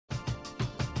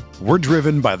We're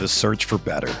driven by the search for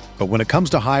better. But when it comes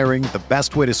to hiring, the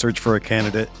best way to search for a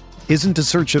candidate isn't to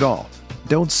search at all.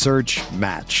 Don't search,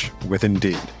 match with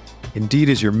Indeed. Indeed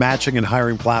is your matching and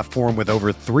hiring platform with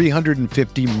over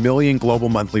 350 million global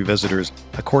monthly visitors,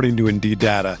 according to Indeed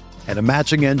data, and a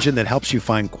matching engine that helps you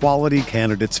find quality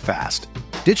candidates fast.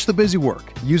 Ditch the busy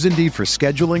work. Use Indeed for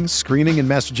scheduling, screening, and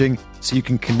messaging so you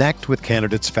can connect with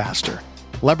candidates faster.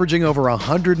 Leveraging over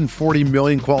 140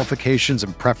 million qualifications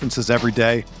and preferences every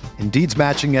day, Indeed's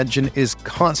matching engine is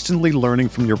constantly learning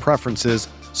from your preferences,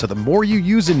 so the more you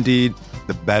use Indeed,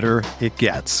 the better it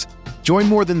gets. Join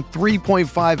more than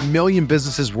 3.5 million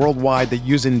businesses worldwide that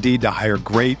use Indeed to hire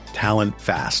great talent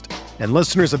fast. And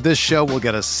listeners of this show will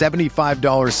get a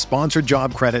 $75 sponsored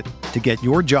job credit to get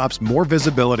your jobs more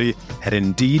visibility at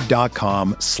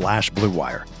Indeed.com/Blue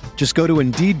Wire. Just go to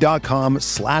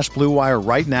Indeed.com/Blue Wire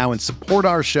right now and support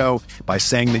our show by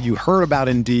saying that you heard about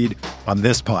Indeed on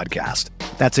this podcast.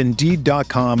 That's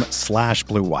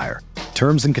Indeed.com/Blue Wire.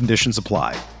 Terms and conditions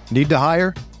apply. Need to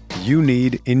hire? You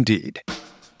need Indeed.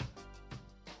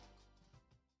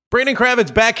 Brandon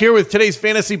Kravitz back here with today's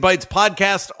Fantasy Bites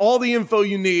podcast. All the info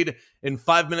you need in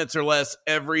 5 minutes or less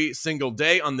every single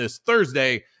day on this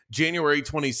Thursday, January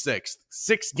 26th.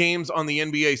 6 games on the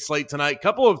NBA slate tonight.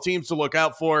 Couple of teams to look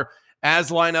out for,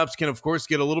 as lineups can, of course,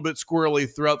 get a little bit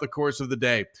squirrely throughout the course of the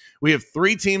day. We have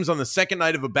 3 teams on the second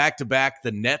night of a back-to-back,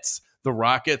 the Nets, the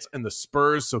Rockets, and the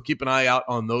Spurs, so keep an eye out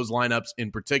on those lineups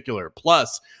in particular.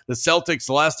 Plus, the Celtics,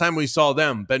 the last time we saw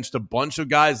them, benched a bunch of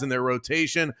guys in their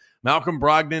rotation. Malcolm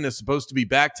Brogdon is supposed to be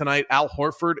back tonight. Al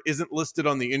Horford isn't listed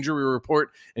on the injury report,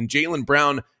 and Jaylen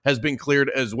Brown has been cleared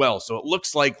as well. So it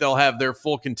looks like they'll have their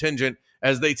full contingent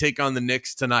as they take on the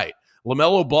Knicks tonight.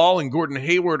 LaMelo Ball and Gordon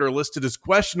Hayward are listed as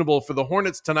questionable for the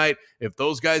Hornets tonight. If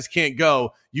those guys can't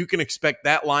go, you can expect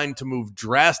that line to move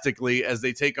drastically as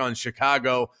they take on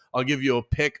Chicago. I'll give you a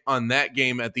pick on that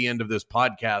game at the end of this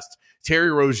podcast. Terry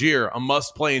Rozier, a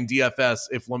must-play in DFS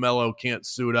if LaMelo can't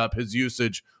suit up. His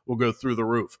usage will go through the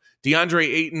roof. DeAndre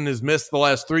Ayton has missed the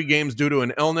last 3 games due to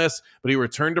an illness, but he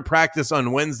returned to practice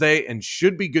on Wednesday and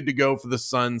should be good to go for the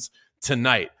Suns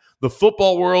tonight. The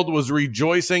football world was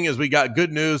rejoicing as we got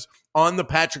good news on the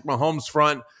Patrick Mahomes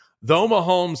front. Though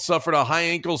Mahomes suffered a high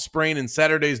ankle sprain in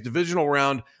Saturday's divisional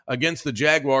round against the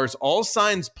Jaguars, all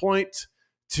signs point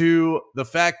to the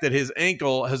fact that his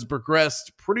ankle has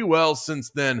progressed pretty well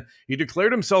since then. He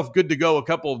declared himself good to go a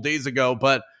couple of days ago,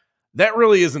 but that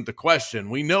really isn't the question.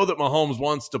 We know that Mahomes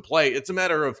wants to play. It's a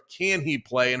matter of can he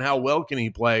play and how well can he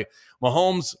play.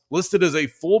 Mahomes listed as a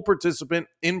full participant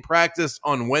in practice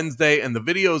on Wednesday, and the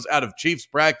videos out of Chiefs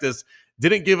practice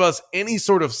didn't give us any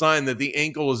sort of sign that the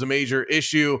ankle is a major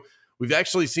issue. We've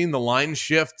actually seen the line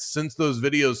shift since those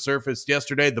videos surfaced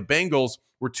yesterday. The Bengals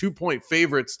were 2-point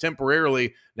favorites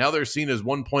temporarily. Now they're seen as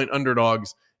 1-point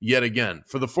underdogs yet again.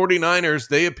 For the 49ers,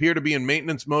 they appear to be in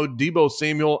maintenance mode. Deebo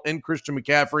Samuel and Christian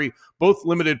McCaffrey, both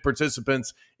limited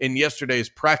participants in yesterday's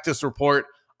practice report.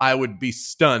 I would be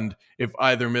stunned if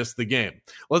either missed the game.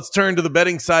 Let's turn to the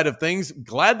betting side of things.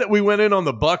 Glad that we went in on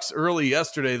the Bucs early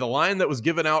yesterday. The line that was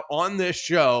given out on this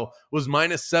show was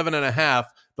 -7.5.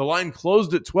 The line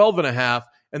closed at 12.5,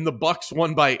 and the Bucs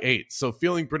won by 8. So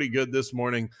feeling pretty good this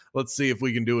morning. Let's see if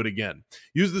we can do it again.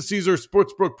 Use the Caesars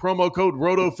Sportsbook promo code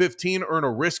ROTO15. Earn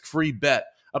a risk-free bet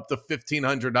up to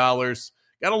 $1,500.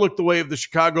 Got to look the way of the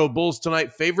Chicago Bulls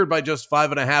tonight, favored by just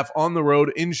 5.5 on the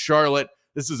road in Charlotte.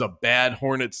 This is a bad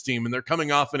Hornets team, and they're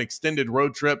coming off an extended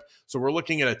road trip. So we're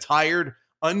looking at a tired,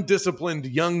 undisciplined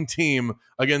young team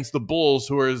against the Bulls,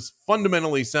 who are as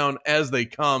fundamentally sound as they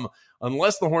come.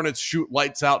 Unless the Hornets shoot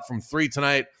lights out from 3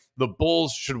 tonight, the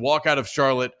Bulls should walk out of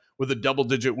Charlotte with a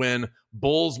double-digit win.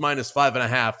 Bulls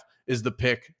 -5.5 is the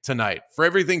pick tonight. For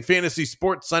everything fantasy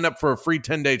sports, sign up for a free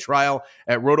 10-day trial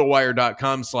at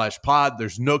rotowire.com/pod.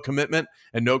 There's no commitment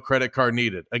and no credit card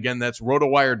needed. Again, that's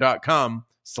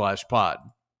rotowire.com/pod.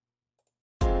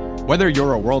 Whether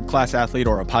you're a world-class athlete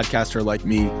or a podcaster like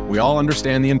me, we all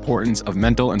understand the importance of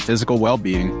mental and physical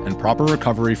well-being and proper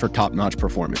recovery for top-notch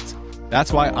performance.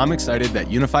 That's why I'm excited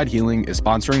that Unified Healing is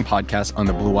sponsoring podcasts on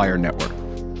the Blue Wire Network.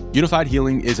 Unified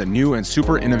Healing is a new and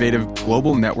super innovative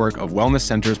global network of wellness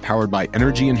centers powered by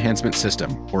Energy Enhancement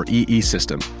System, or EE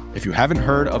System. If you haven't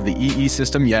heard of the EE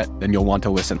System yet, then you'll want to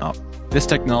listen up. This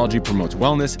technology promotes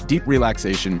wellness, deep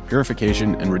relaxation,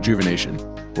 purification, and rejuvenation.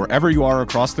 Wherever you are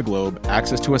across the globe,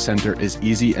 access to a center is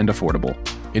easy and affordable.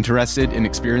 Interested in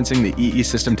experiencing the EE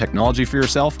System technology for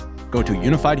yourself? Go to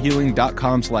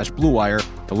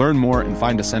unifiedhealing.com/bluewire to learn more and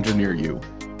find a center near you.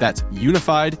 That's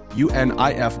unified,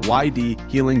 UNIFYD,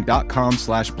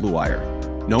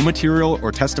 healing.com/bluewire. No material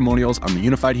or testimonials on the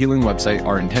Unified Healing website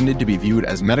are intended to be viewed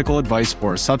as medical advice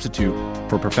or a substitute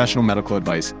for professional medical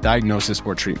advice, diagnosis,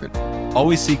 or treatment.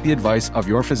 Always seek the advice of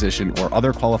your physician or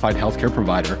other qualified healthcare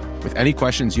provider with any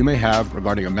questions you may have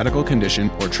regarding a medical condition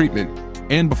or treatment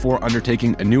and before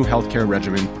undertaking a new healthcare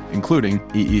regimen, including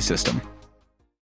EE system.